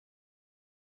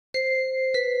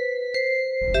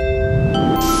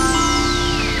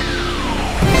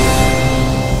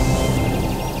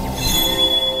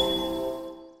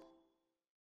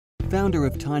Founder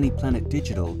of Tiny Planet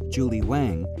Digital, Julie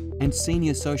Wang, and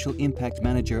Senior Social Impact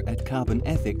Manager at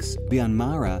CarbonEthics, Byan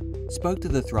Mara, spoke to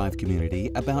the Thrive community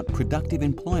about productive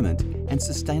employment and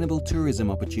sustainable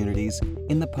tourism opportunities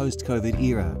in the post-COVID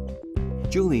era.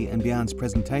 Julie and Byan's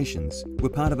presentations were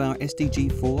part of our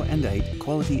SDG 4 and 8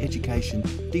 Quality Education,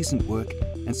 Decent Work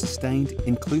and Sustained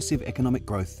Inclusive Economic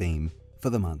Growth theme for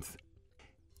the month.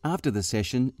 After the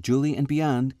session, Julie and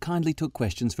Byan kindly took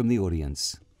questions from the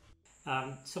audience.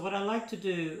 So what I'd like to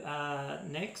do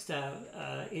next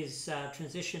is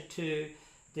transition to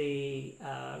the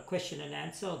question and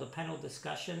answer, or the panel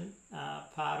discussion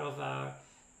part of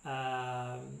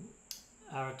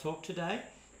our talk today,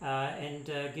 and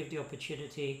give the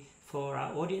opportunity for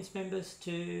our audience members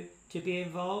to be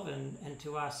involved and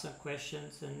to ask some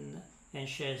questions and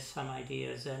share some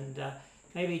ideas. And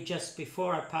maybe just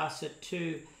before I pass it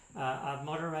to our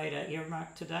moderator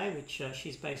Irmak today, which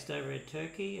she's based over in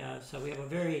Turkey, so we have a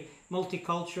very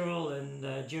multicultural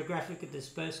and geographically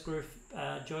dispersed group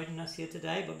joining us here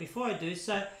today. But before I do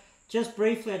so, just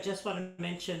briefly, I just want to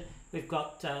mention we've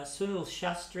got Sunil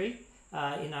Shastri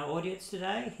in our audience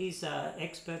today. He's an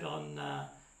expert on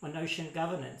ocean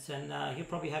governance, and he'll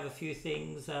probably have a few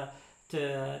things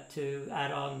to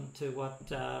add on to what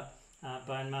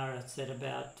Byan Mara said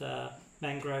about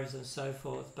mangroves and so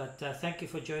forth. But thank you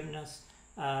for joining us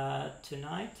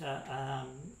tonight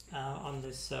on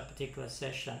this particular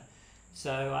session.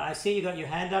 So I see you got your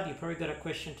hand up. You probably got a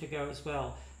question to go as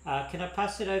well. Can I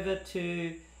pass it over to,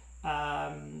 do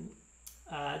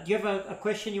you have a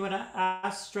question you want to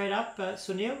ask straight up,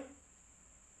 Sunil?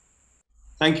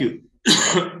 Thank you.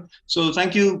 So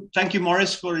thank you,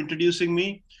 Maurice, for introducing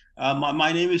me.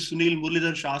 My name is Sunil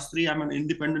Muralidhar Shastri. I'm an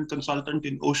independent consultant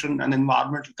in ocean and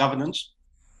environmental governance.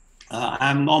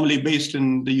 I'm normally based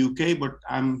in the UK, but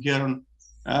I'm here on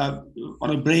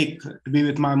a break to be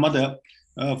with my mother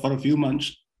for a few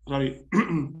months. Sorry.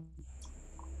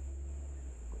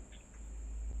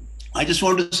 I just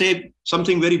want to say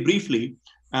something very briefly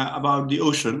about the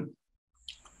ocean.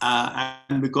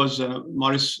 And because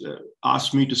Maurice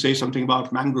asked me to say something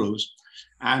about mangroves.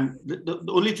 And the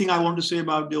only thing I want to say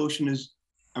about the ocean is,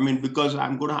 because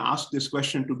I'm going to ask this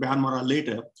question to Byan Mara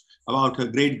later about her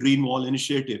Great Green Wall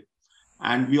initiative.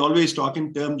 And we always talk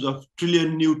in terms of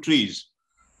trillion new trees.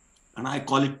 And I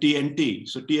call it TNT.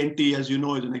 So TNT, as you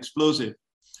know, is an explosive.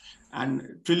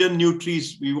 And trillion new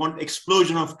trees, we want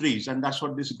explosion of trees. And that's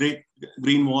what this Great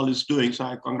Green Wall is doing. So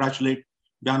I congratulate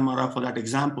Byan Mara for that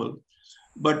example.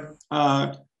 But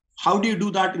how do you do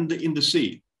that in the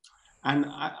sea? And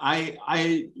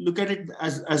I look at it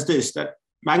as this, that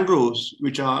mangroves,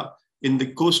 which are in the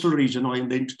coastal region or in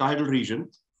the intertidal region,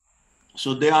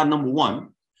 so they are number one.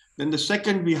 Then the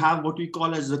second, we have what we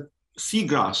call as the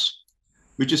seagrass,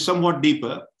 which is somewhat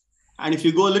deeper. And if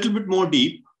you go a little bit more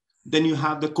deep, then you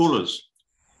have the corals.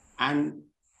 And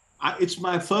it's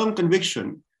my firm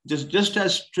conviction, just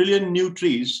as trillion new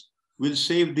trees will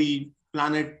save the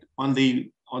planet on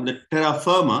the terra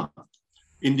firma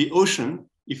in the ocean,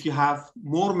 if you have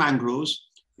more mangroves,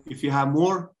 if you have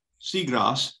more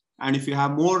seagrass, and if you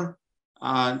have more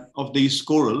of these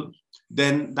coral,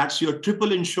 then that's your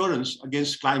triple insurance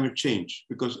against climate change,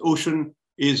 because ocean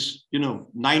is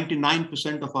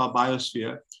 99% of our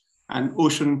biosphere, and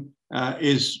ocean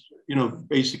is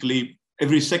basically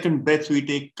every second breath we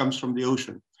take comes from the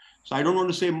ocean. So I don't want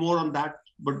to say more on that,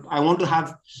 but I want to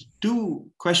have two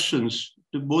questions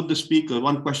to both the speaker,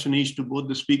 one question each to both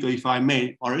the speaker, if I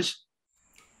may, Maurice.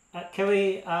 Can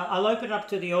we, I'll open up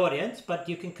to the audience, but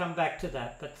you can come back to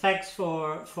that. But thanks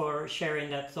for sharing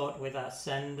that thought with us.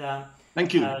 And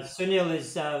thank you. Sunil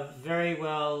is very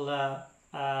well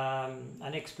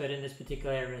an expert in this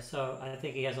particular area, so I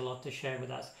think he has a lot to share with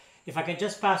us. If I could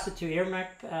just pass it to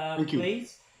Irmak,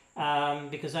 please,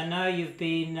 because I know you've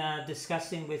been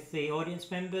discussing with the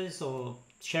audience members, or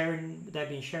they've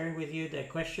been sharing with you their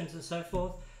questions and so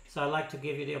forth. So I'd like to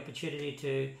give you the opportunity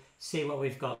to see what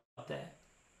we've got there.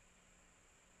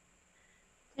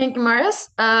 Thank you, Maurice.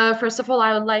 First of all,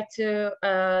 I would like to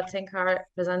thank our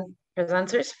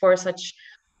presenters for such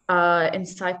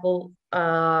insightful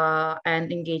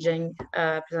and engaging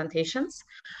presentations.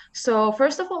 So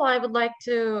first of all, I would like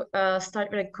to start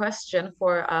with a question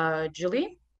for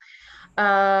Julie.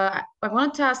 I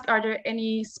wanted to ask, are there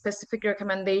any specific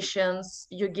recommendations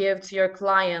you give to your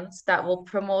clients that will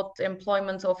promote the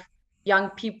employment of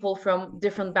young people from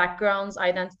different backgrounds,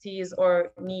 identities,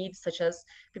 or needs, such as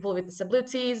people with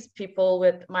disabilities, people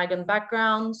with migrant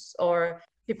backgrounds, or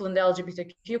people in the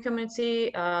LGBTQ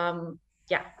community?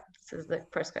 Yeah, this is the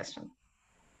first question.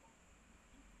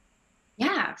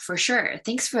 Yeah, for sure.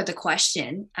 Thanks for the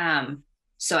question.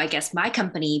 So I guess my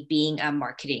company being a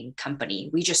marketing company,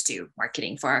 we just do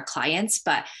marketing for our clients.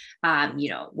 But,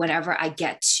 whenever I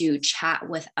get to chat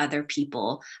with other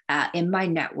people in my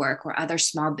network or other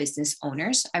small business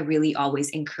owners, I really always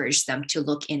encourage them to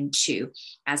look into,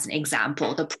 as an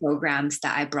example, the programs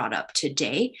that I brought up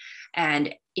today.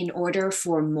 And in order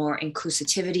for more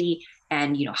inclusivity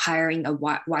and hiring a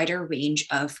wider range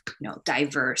of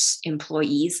diverse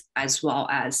employees as well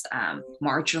as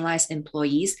marginalized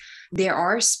employees, there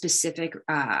are specific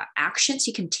actions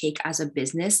you can take as a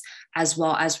business as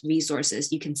well as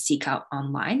resources you can seek out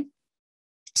online.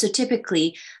 So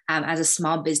typically, as a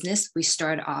small business, we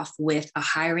start off with a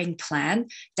hiring plan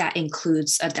that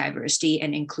includes a diversity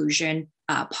and inclusion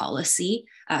policy,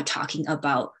 talking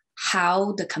about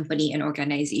how the company and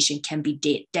organization can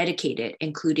be dedicated,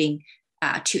 including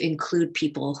to include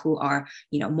people who are,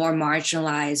 more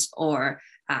marginalized or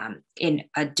in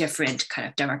a different kind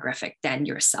of demographic than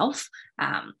yourself,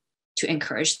 to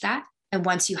encourage that. And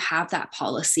once you have that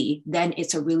policy, then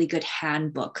it's a really good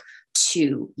handbook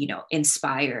to,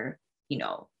 inspire,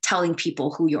 telling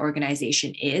people who your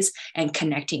organization is and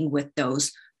connecting with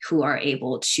those who are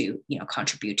able to,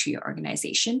 contribute to your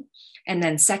organization. And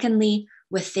then secondly,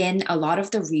 within a lot of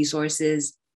the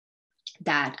resources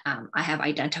that I have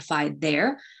identified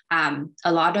there,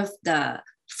 a lot of the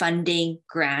funding,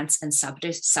 grants, and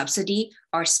subsidy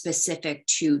are specific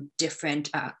to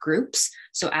different groups.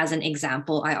 So as an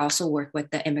example, I also work with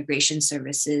the immigration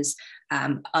services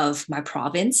of my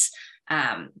province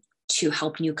to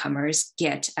help newcomers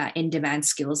get in-demand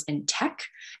skills in tech.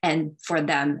 And for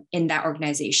them in that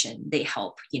organization, they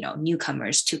help,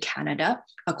 newcomers to Canada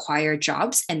acquire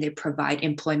jobs, and they provide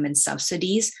employment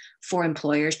subsidies for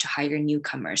employers to hire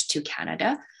newcomers to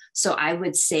Canada. So I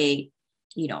would say,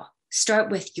 start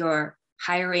with your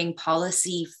hiring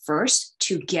policy first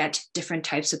to get different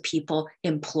types of people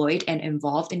employed and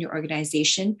involved in your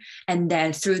organization. And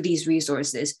then through these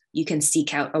resources, you can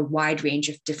seek out a wide range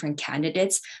of different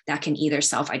candidates that can either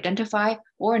self-identify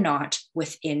or not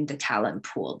within the talent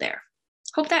pool there.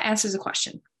 Hope that answers the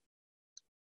question.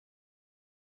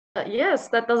 Yes,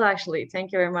 that does actually.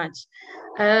 Thank you very much.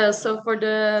 So for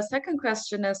the second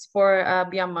question is for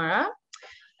Byan Mara.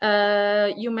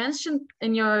 You mentioned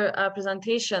in your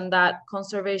presentation that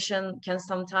conservation can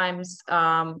sometimes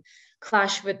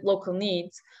clash with local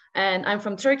needs. And I'm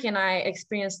from Turkey, and I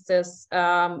experienced this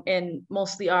in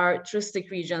mostly our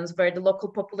touristic regions where the local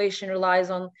population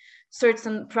relies on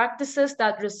certain practices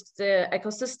that risk the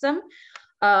ecosystem,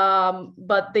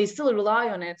 but they still rely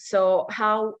on it. So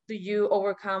how do you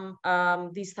overcome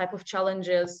these type of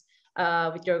challenges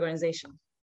with your organization?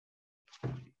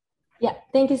 Yeah,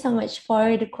 thank you so much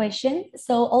for the question.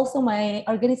 So also my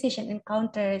organization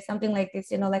encountered something like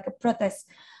this, like a protest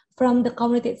from the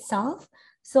community itself.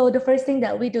 So the first thing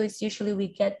that we do is usually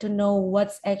we get to know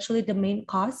what's actually the main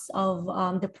cause of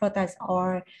the protest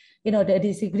or, the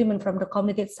disagreement from the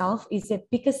community itself. Is it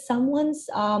because someone's,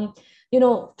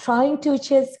 trying to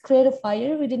just create a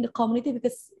fire within the community?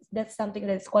 Because that's something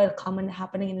that's quite common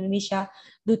happening in Indonesia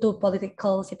due to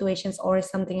political situations or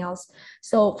something else.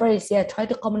 So first, try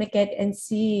to communicate and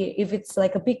see if it's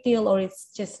like a big deal or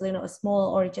it's just, a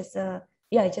small or just a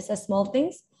small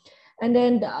things. And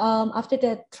then after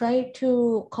that, try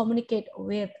to communicate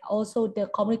with also the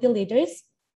community leaders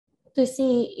to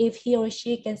see if he or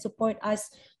she can support us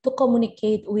to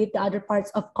communicate with the other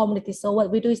parts of community. So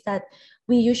what we do is that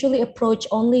we usually approach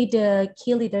only the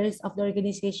key leaders of the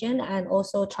organization and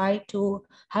also try to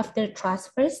have their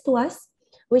trust first to us,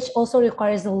 which also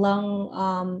requires a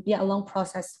long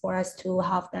process for us to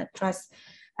have that trust.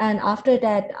 And after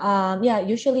that,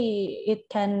 usually it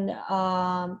can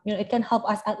help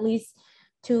us at least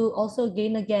to also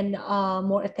gain again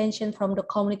more attention from the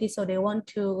community, so they want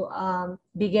to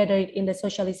be gathered in the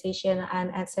socialization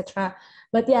and etc.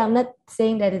 But I'm not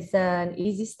saying that it's an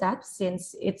easy step,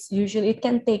 since it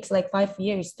can take like 5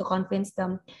 years to convince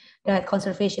them that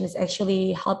conservation is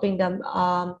actually helping them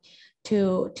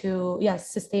to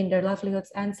sustain their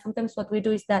livelihoods. And sometimes what we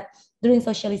do is that during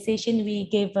socialization we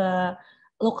give a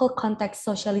local context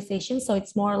socialization, so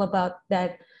it's more about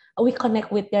that we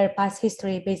connect with their past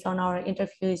history based on our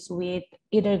interviews with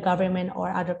either government or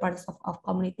other parts of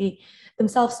community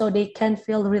themselves, so they can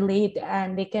feel relate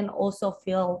and they can also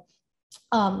feel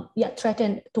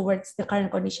threatened towards the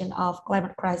current condition of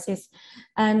climate crisis.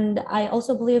 And I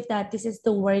also believe that this is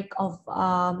the work of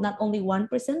not only one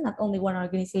person, not only one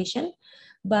organization,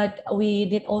 but we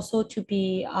need also to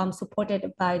be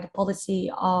supported by the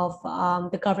policy of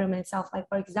the government itself. Like,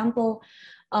 for example,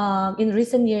 in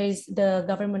recent years, the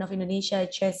government of Indonesia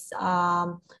just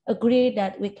agreed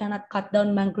that we cannot cut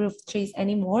down mangrove trees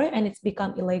anymore, and it's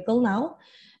become illegal now,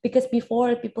 because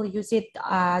before people use it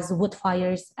as wood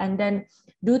fires, and then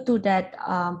due to that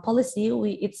policy,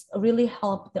 it's really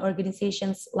helped the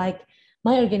organizations like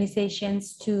my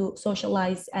organizations to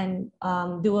socialize and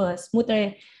do a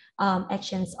smoother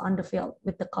actions on the field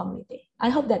with the community. I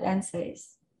hope that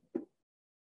answers.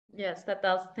 Yes, that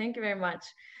does. Thank you very much.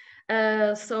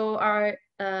 So our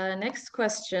next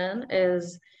question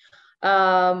is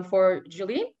for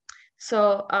Julie.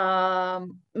 So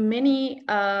many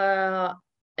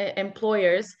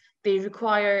employers, they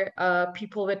require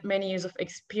people with many years of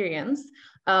experience,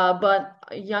 but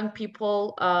young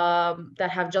people that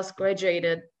have just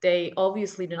graduated, they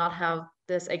obviously do not have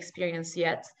this experience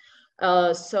yet.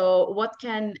 So what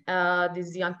can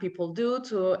these young people do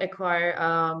to acquire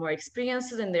more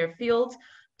experiences in their field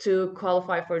to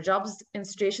qualify for jobs in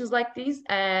situations like these?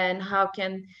 And how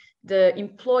can the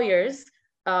employers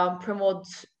promote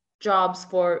jobs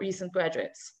for recent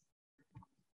graduates?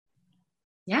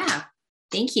 Yeah,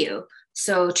 thank you.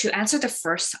 So to answer the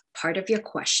first part of your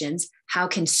questions, how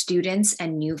can students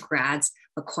and new grads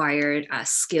acquire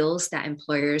skills that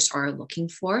employers are looking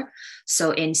for?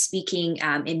 So in speaking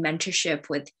in mentorship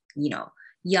with,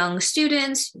 young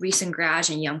students, recent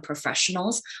grads, and young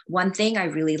professionals, one thing I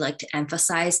really like to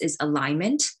emphasize is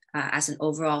alignment as an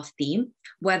overall theme,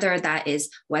 whether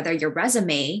your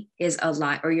resume is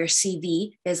aligned or your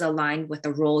CV is aligned with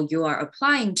the role you are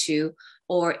applying to,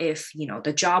 or if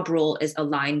the job role is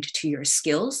aligned to your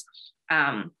skills.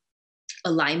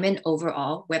 Alignment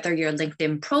overall, whether your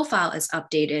LinkedIn profile is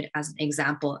updated as an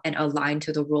example and aligned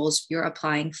to the roles you're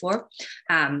applying for.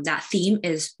 That theme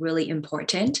is really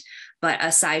important. But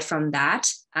aside from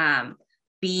that,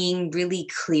 being really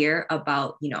clear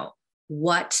about,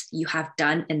 what you have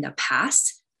done in the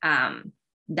past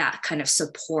that kind of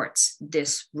supports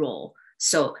this role.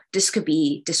 So this could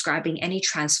be describing any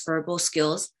transferable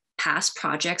skills, past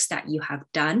projects that you have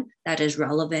done that is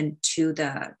relevant to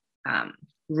the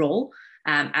role,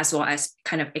 as well as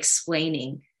kind of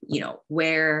explaining,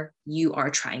 where you are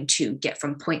trying to get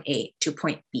from point A to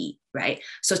point B, right?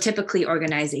 So typically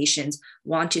organizations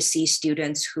want to see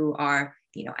students who are,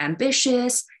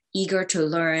 ambitious, eager to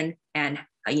learn, and,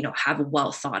 have a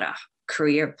well thought out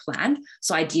career plan.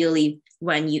 So ideally,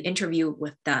 when you interview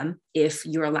with them, if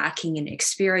you're lacking in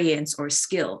experience or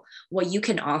skill, what you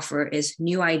can offer is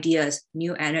new ideas,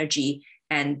 new energy,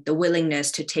 and the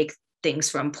willingness to take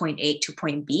things from point A to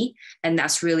point B. And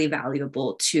that's really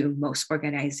valuable to most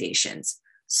organizations.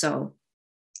 So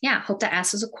yeah, hope that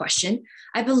answers the question.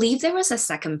 I believe there was a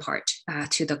second part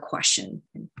to the question.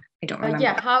 I don't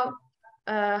remember.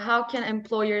 How can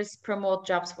employers promote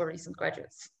jobs for recent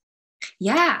graduates?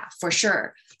 Yeah, for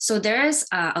sure. So there's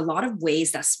a lot of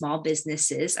ways that small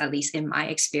businesses, at least in my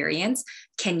experience,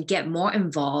 can get more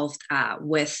involved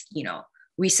with,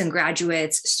 recent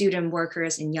graduates, student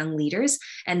workers, and young leaders.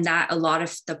 And that a lot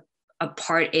of a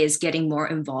part is getting more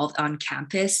involved on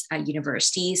campus at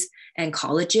universities and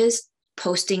colleges,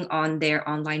 posting on their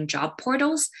online job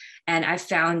portals. And I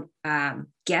found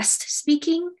guest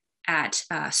speaking at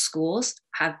schools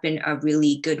have been a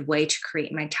really good way to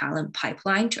create my talent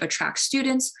pipeline to attract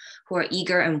students who are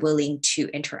eager and willing to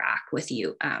interact with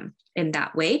you in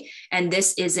that way. And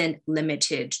this isn't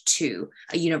limited to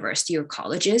a university or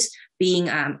colleges. Being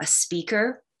a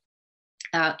speaker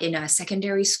in a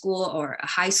secondary school or a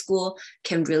high school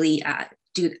can really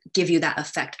give you that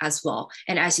effect as well.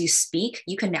 And as you speak,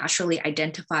 you can naturally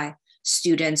identify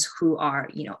students who are,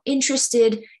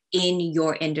 interested in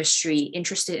your industry,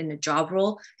 interested in the job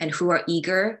role, and who are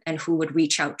eager and who would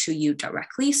reach out to you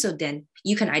directly. So then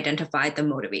you can identify the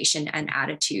motivation and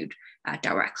attitude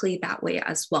directly that way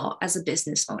as well as a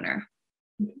business owner.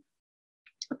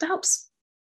 Hope that helps.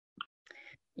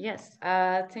 Yes,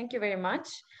 thank you very much.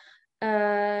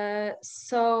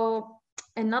 So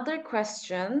another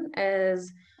question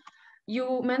is,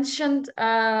 you mentioned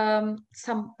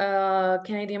some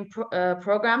Canadian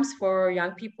programs for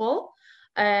young people.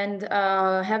 And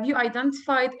have you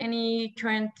identified any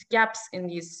current gaps in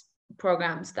these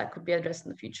programs that could be addressed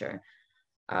in the future?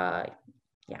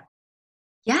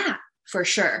 Yeah, for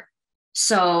sure.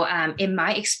 So in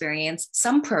my experience,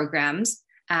 some programs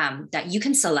that you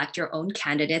can select your own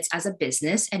candidates as a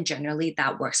business, and generally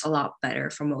that works a lot better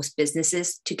for most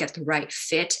businesses to get the right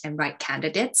fit and right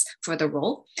candidates for the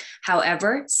role.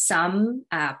 However, some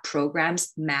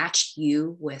programs match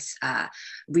you with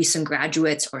recent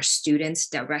graduates or students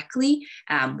directly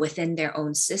within their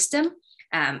own system.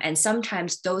 And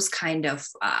sometimes those kind of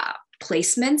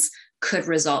placements could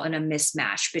result in a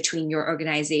mismatch between your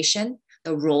organization,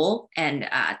 the role, and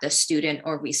the student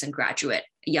or recent graduate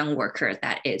young worker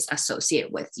that is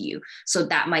associated with you. So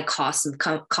that might cause some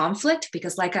conflict,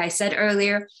 because like I said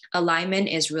earlier, alignment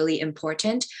is really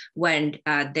important when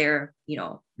their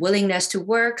willingness to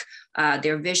work,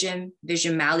 their vision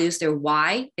values, their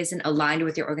why isn't aligned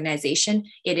with your organization.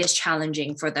 It is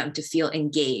challenging for them to feel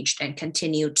engaged and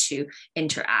continue to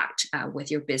interact with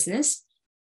your business.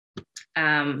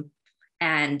 And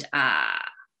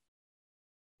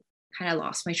kind of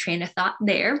lost my train of thought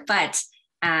there, but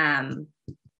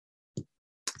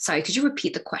sorry, could you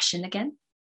repeat the question again?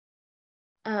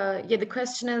 Yeah, the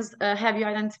question is, have you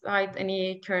identified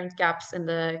any current gaps in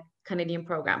the Canadian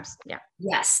programs? Yeah.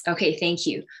 Yes. Okay. Thank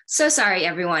you. So sorry,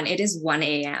 everyone. It is 1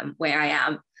 a.m. where I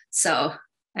am. So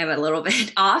I'm a little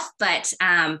bit off, but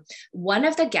one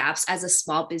of the gaps as a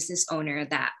small business owner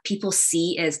that people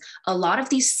see is a lot of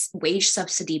these wage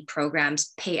subsidy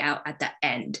programs pay out at the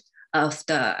end of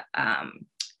the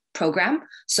program.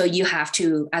 So you have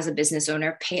to, as a business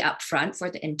owner, pay up front for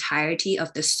the entirety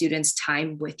of the student's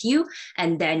time with you,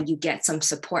 and then you get some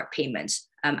support payments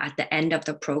at the end of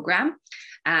the program.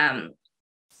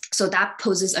 So that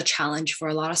poses a challenge for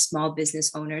a lot of small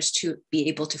business owners to be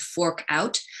able to fork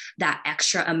out that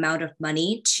extra amount of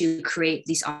money to create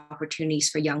these opportunities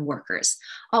for young workers.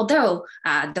 Although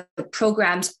the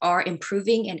programs are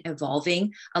improving and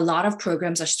evolving, a lot of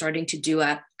programs are starting to do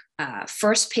a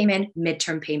first payment,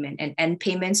 midterm payment, and end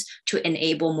payments to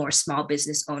enable more small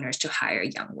business owners to hire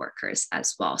young workers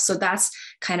as well. So that's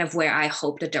kind of where I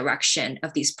hope the direction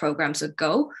of these programs will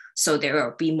go. So there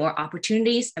will be more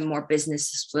opportunities and more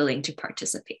businesses willing to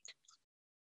participate.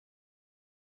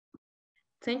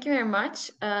 Thank you very much.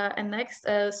 And next,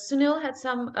 Sunil had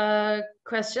some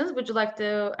questions. Would you like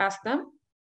to ask them?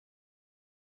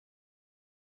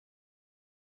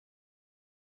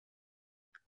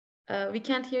 We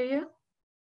can't hear you.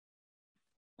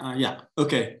 Yeah,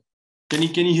 okay. Can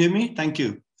you hear me? Thank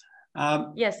you.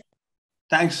 Yes.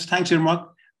 Thanks, Irmak.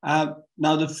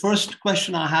 Now, the first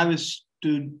question I have is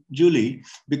to Julie,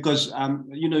 because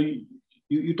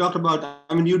you talked about,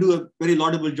 you do a very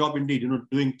laudable job indeed,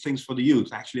 doing things for the youth,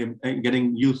 actually, and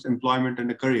getting youth employment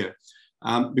and a career.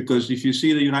 Because if you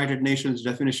see the United Nations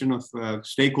definition of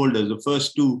stakeholders, the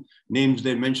first two names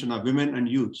they mention are women and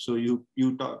youth. So you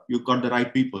got the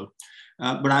right people.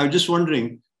 But I was just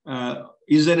wondering,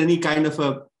 is there any kind of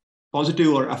a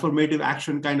positive or affirmative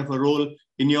action kind of a role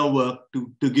in your work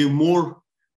to give more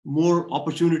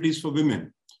opportunities for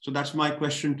women? So that's my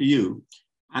question to you.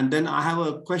 And then I have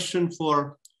a question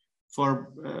for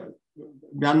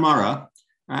Byan Mara.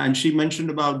 And she mentioned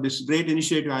about this great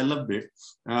initiative. I loved it.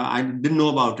 I didn't know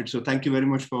about it. So thank you very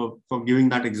much for giving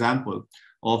that example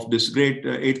of this great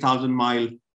 8,000-mile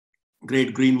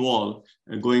Great Green Wall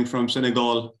going from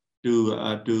Senegal to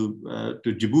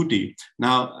Djibouti.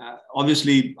 Now,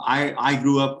 obviously, I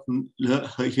grew up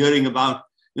hearing about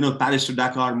Paris to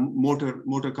Dakar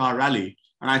motor car rally.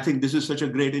 And I think this is such a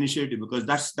great initiative because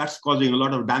that's causing a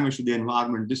lot of damage to the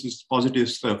environment. This is positive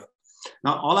stuff.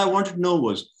 Now, all I wanted to know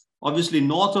was, obviously,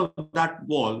 north of that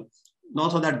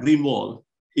green wall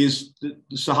is the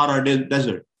Sahara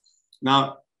Desert.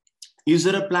 Now, is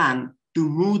there a plan to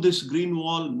move this green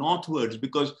wall northwards?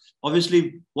 Because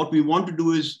obviously what we want to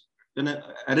do is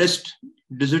arrest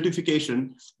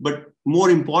desertification, but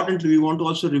more importantly, we want to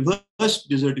also reverse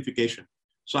desertification.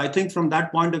 So I think from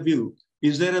that point of view,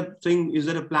 is there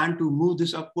a plan to move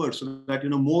this upwards so that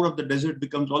more of the desert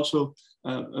becomes also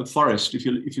a forest, if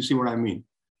you see what I mean?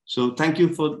 So thank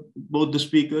you for both the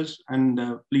speakers, and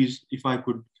please, if I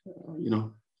could,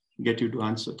 get you to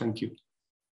answer. Thank you.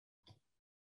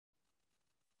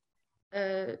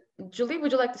 Julie,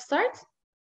 would you like to start?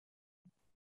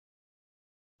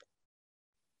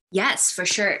 Yes, for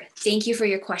sure. Thank you for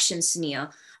your question,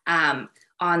 Sunil.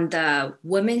 On the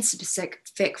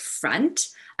women-specific front,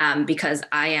 because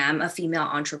I am a female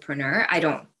entrepreneur, I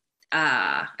don't,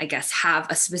 I guess, have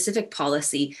a specific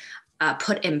policy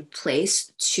put in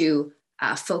place to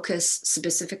focus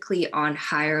specifically on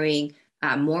hiring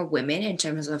more women in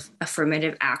terms of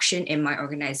affirmative action in my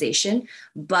organization.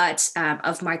 But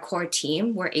of my core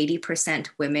team, we're 80%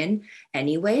 women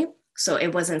anyway. So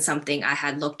it wasn't something I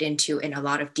had looked into in a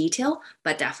lot of detail,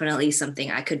 but definitely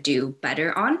something I could do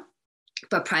better on.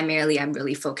 But primarily, I'm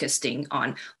really focusing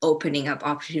on opening up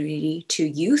opportunity to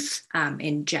youth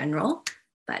in general.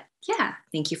 But yeah,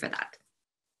 thank you for that.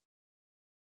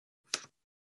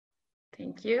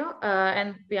 Thank you.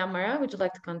 And Byan Mara, would you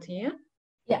like to continue?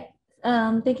 Yeah.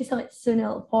 Thank you so much,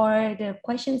 Sunil, for the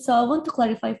question. So I want to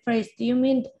clarify first, do you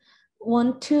mean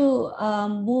want to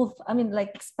move, I mean,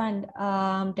 like expand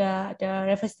the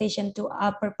reforestation to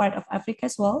upper part of Africa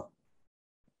as well?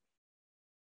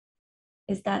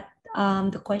 Is that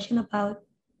the question about?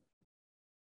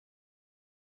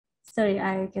 Sorry,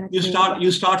 I cannot.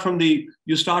 You start from the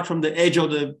edge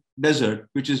of the desert,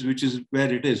 which is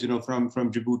where it is, from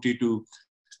Djibouti to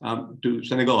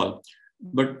Senegal.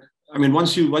 But I mean,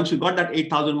 once you got that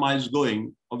 8,000 miles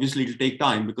going, obviously it'll take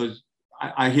time, because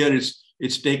I hear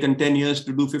it's taken 10 years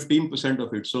to do 15%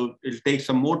 of it. So it'll take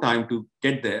some more time to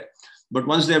get there. But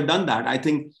once they've done that, I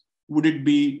think,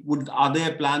 are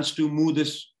there plans to move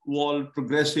this wall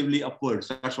progressively upwards?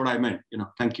 That's what I meant,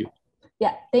 Thank you.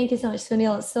 Yeah, thank you so much,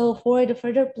 Sunil. So for the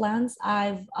further plans,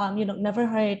 I've never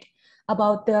heard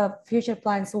about the future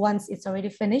plans once it's already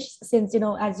finished, since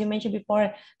as you mentioned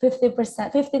before,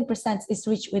 15% is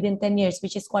reached within 10 years,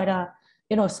 which is quite a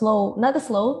slow, not a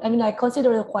slow, I mean, I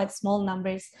consider it quite small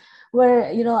numbers.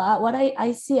 Where what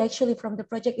I see actually from the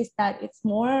project is that it's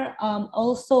more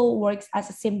also works as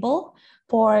a symbol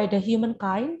for the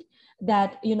humankind,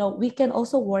 that we can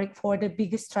also work for the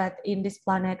biggest threat in this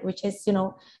planet, which is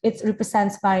it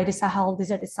represents by the Sahel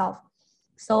desert itself.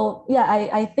 So yeah,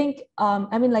 I think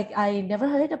I mean, like, I never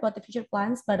heard about the future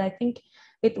plans, but I think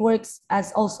it works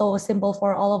as also a symbol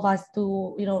for all of us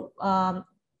to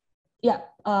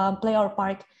play our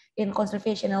part in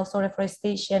conservation and also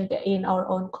reforestation in our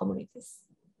own communities.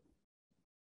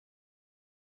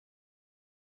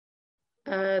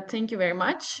 Thank you very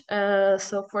much.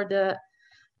 So for the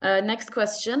next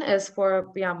question is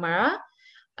for Byan Mara.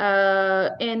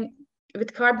 And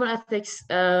with CarbonEthics,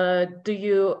 do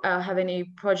you have any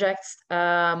projects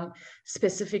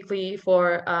specifically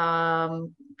for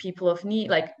people of need,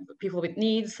 like people with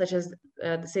needs, such as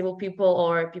disabled people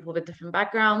or people with different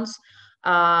backgrounds,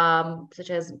 such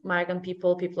as migrant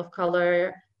people, people of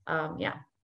color? Yeah.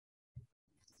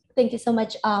 Thank you so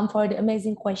much for the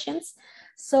amazing questions.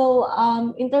 So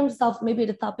in terms of maybe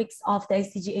the topics of the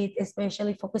SDG 8,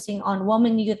 especially focusing on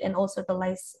women, youth, and also the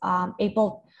less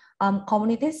able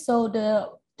communities. So the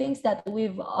things that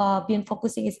we've been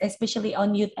focusing is especially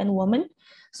on youth and women.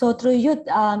 So through youth,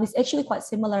 it's actually quite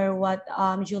similar what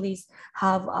Julie's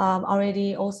have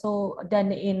already also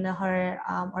done in her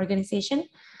organization.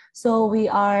 So we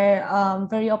are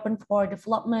very open for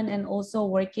development and also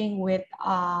working with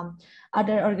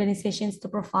other organizations to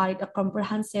provide a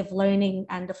comprehensive learning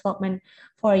and development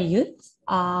for youth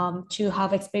to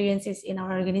have experiences in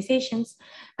our organizations.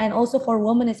 And also for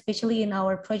women, especially in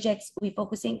our projects, we're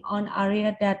focusing on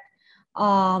area that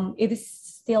there's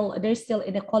still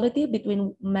inequality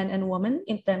between men and women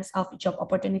in terms of job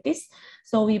opportunities.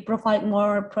 So we provide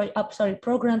more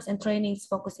programs and trainings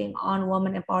focusing on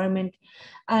women empowerment.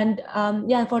 And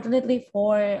unfortunately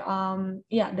for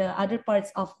the other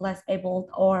parts of less able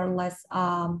or less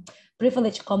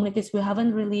privileged communities, we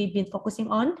haven't really been focusing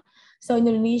on. So in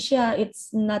Indonesia,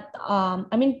 it's not,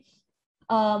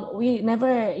 we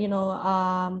never,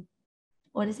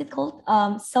 what is it called?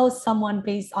 Saw someone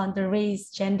based on the race,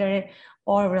 gender,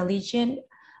 or religion.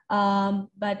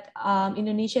 But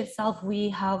Indonesia itself, we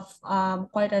have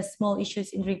quite a small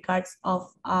issues in regards of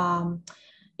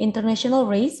international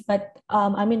race. But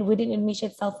within Indonesia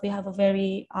itself, we have a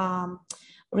very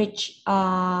rich,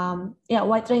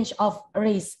 wide range of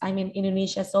race.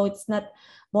 Indonesia. So it's not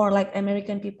more like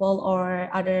American people or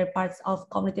other parts of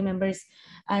community members.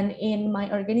 And in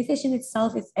my organization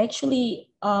itself, it's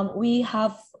actually, we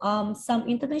have some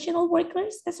international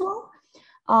workers as well.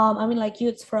 Like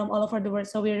youths from all over the world.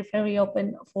 So we're very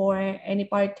open for any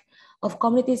part of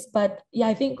communities. But yeah,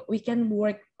 I think we can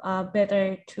work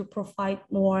better to provide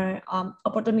more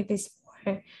opportunities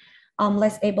for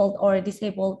less able or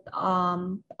disabled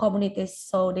communities,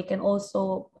 so they can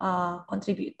also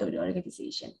contribute to the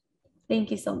organization. Thank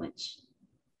you so much.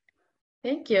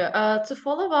 Thank you. To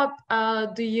follow up,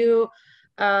 do you,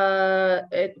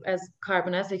 as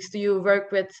CarbonEthics, do you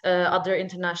work with other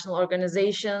international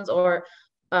organizations or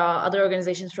other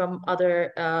organizations from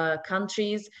other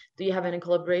countries? Do you have any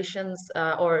collaborations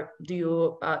or do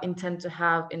you intend to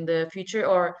have in the future,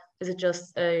 or is it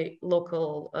just a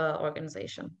local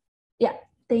organization? Yeah,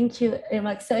 thank you very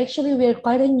much. So actually we're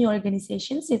quite a new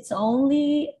organization. It's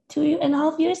only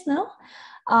 2.5 years now.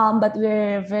 But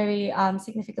we're very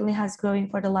significantly has growing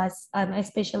for the last,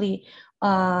 especially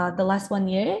the last 1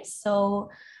 year. So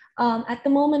at the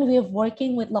moment, we are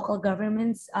working with local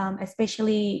governments,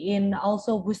 especially in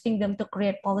also boosting them to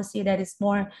create policy that is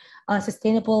more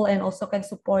sustainable and also can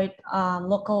support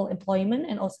local employment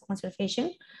and also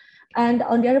conservation. And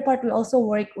on the other part, we also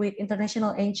work with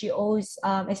international NGOs,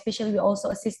 especially we also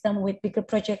assist them with bigger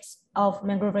projects of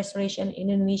mangrove restoration in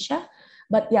Indonesia.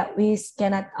 but yeah, we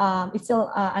cannot, it's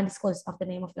still undisclosed of the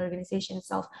name of the organization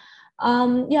itself.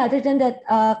 Yeah, other than that,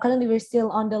 currently we're still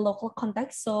on the local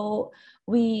context. So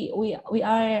we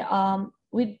are,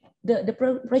 with the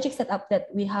project setup that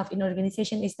we have in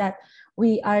organization is that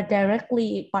we are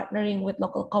directly partnering with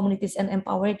local communities and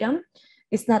empower them.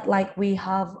 It's not like we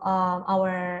have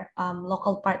our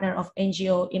local partner of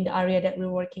NGO in the area that we're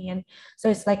working in. So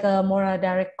it's like a more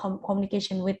direct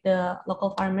communication with the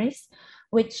local farmers,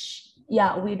 which,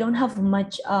 yeah, we don't have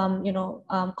much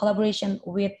collaboration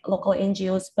with local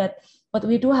NGOs, but what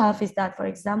we do have is that, for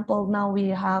example, now we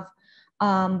have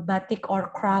batik or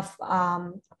craft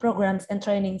programs and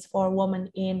trainings for women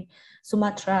in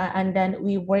Sumatra, and then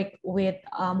we work with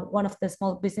one of the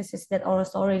small businesses that are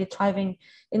also already thriving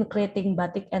in creating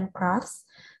batik and crafts.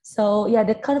 So yeah,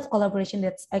 the kind of collaboration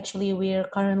that's actually we're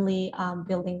currently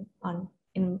building on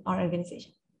in our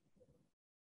organization.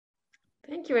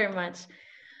 Thank you very much.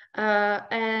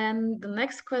 And the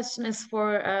next question is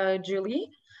for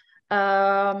Julie.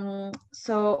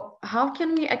 So how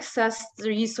can we access the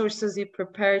resources you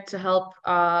prepare to help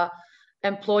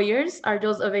employers? Are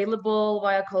those available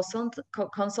via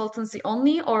consultancy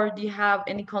only, or do you have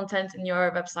any content in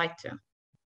your website too?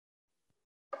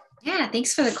 Yeah,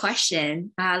 thanks for the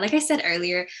question. Like I said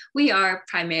earlier, we are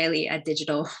primarily a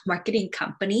digital marketing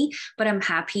company, but I'm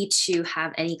happy to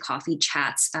have any coffee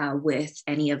chats with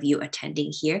any of you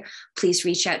attending here. Please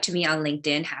reach out to me on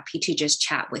LinkedIn. Happy to just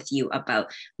chat with you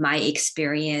about my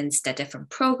experience, the different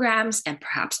programs, and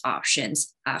perhaps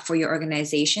options for your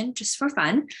organization, just for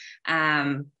fun.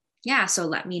 Yeah, so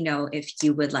let me know if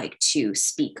you would like to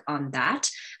speak on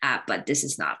that. But this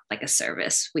is not like a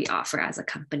service we offer as a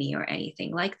company or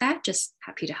anything like that. Just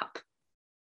happy to help.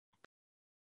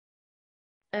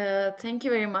 Thank you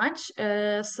very much.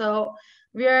 So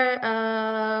we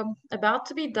are about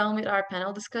to be done with our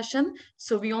panel discussion.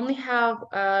 So we only have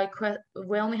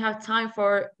time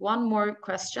for one more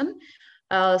question.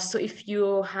 So if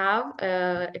you have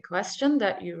a question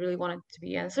that you really wanted to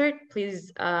be answered,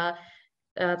 please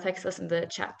text us in the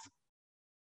chat.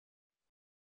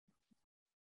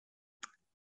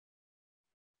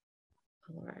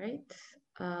 All right.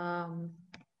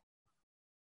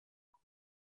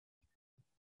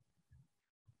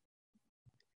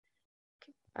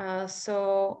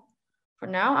 So for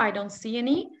now, I don't see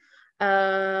any.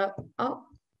 Oh,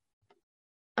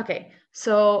 okay.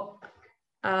 So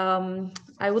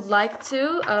I would like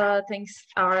to thank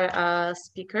our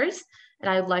speakers, and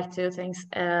I would like to thank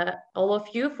all of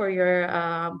you for your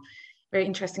very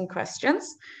interesting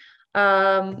questions.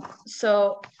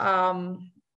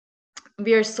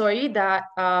 We are sorry that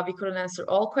we couldn't answer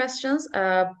all questions,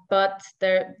 but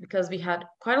because we had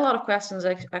quite a lot of questions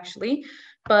actually,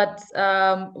 but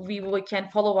we can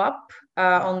follow up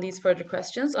on these further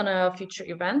questions on a future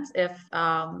event if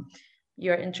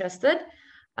you're interested.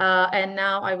 And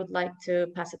now I would like to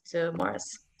pass it to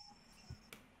Morris.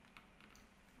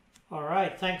 All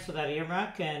right, thanks for that,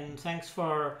 Irmak, and thanks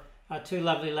for two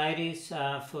lovely ladies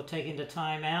for taking the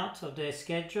time out of their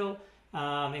schedule.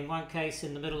 In one case,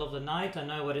 in the middle of the night. I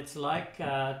know what it's like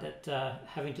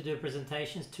having to do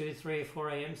presentations 2, 3, 4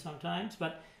 a.m. sometimes.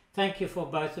 But thank you for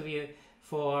both of you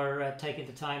for taking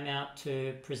the time out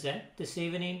to present this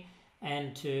evening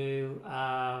and to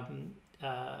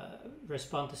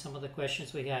respond to some of the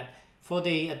questions we had. For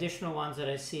the additional ones that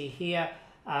I see here,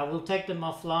 we'll take them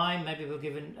offline. Maybe we'll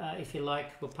give it, if you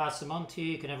like, we'll pass them on to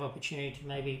you. You can have opportunity to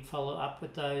maybe follow up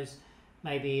with those,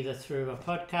 maybe either through a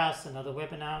podcast, another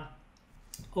webinar,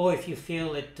 or if you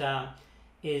feel it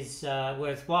is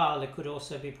worthwhile, it could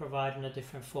also be provided in a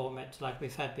different format like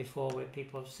we've had before, where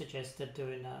people have suggested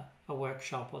doing a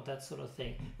workshop or that sort of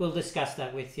thing. We'll discuss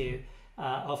that with you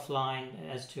offline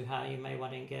as to how you may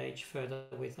want to engage further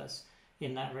with us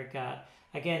in that regard.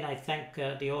 Again, I thank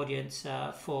the audience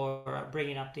for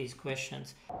bringing up these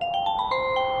questions.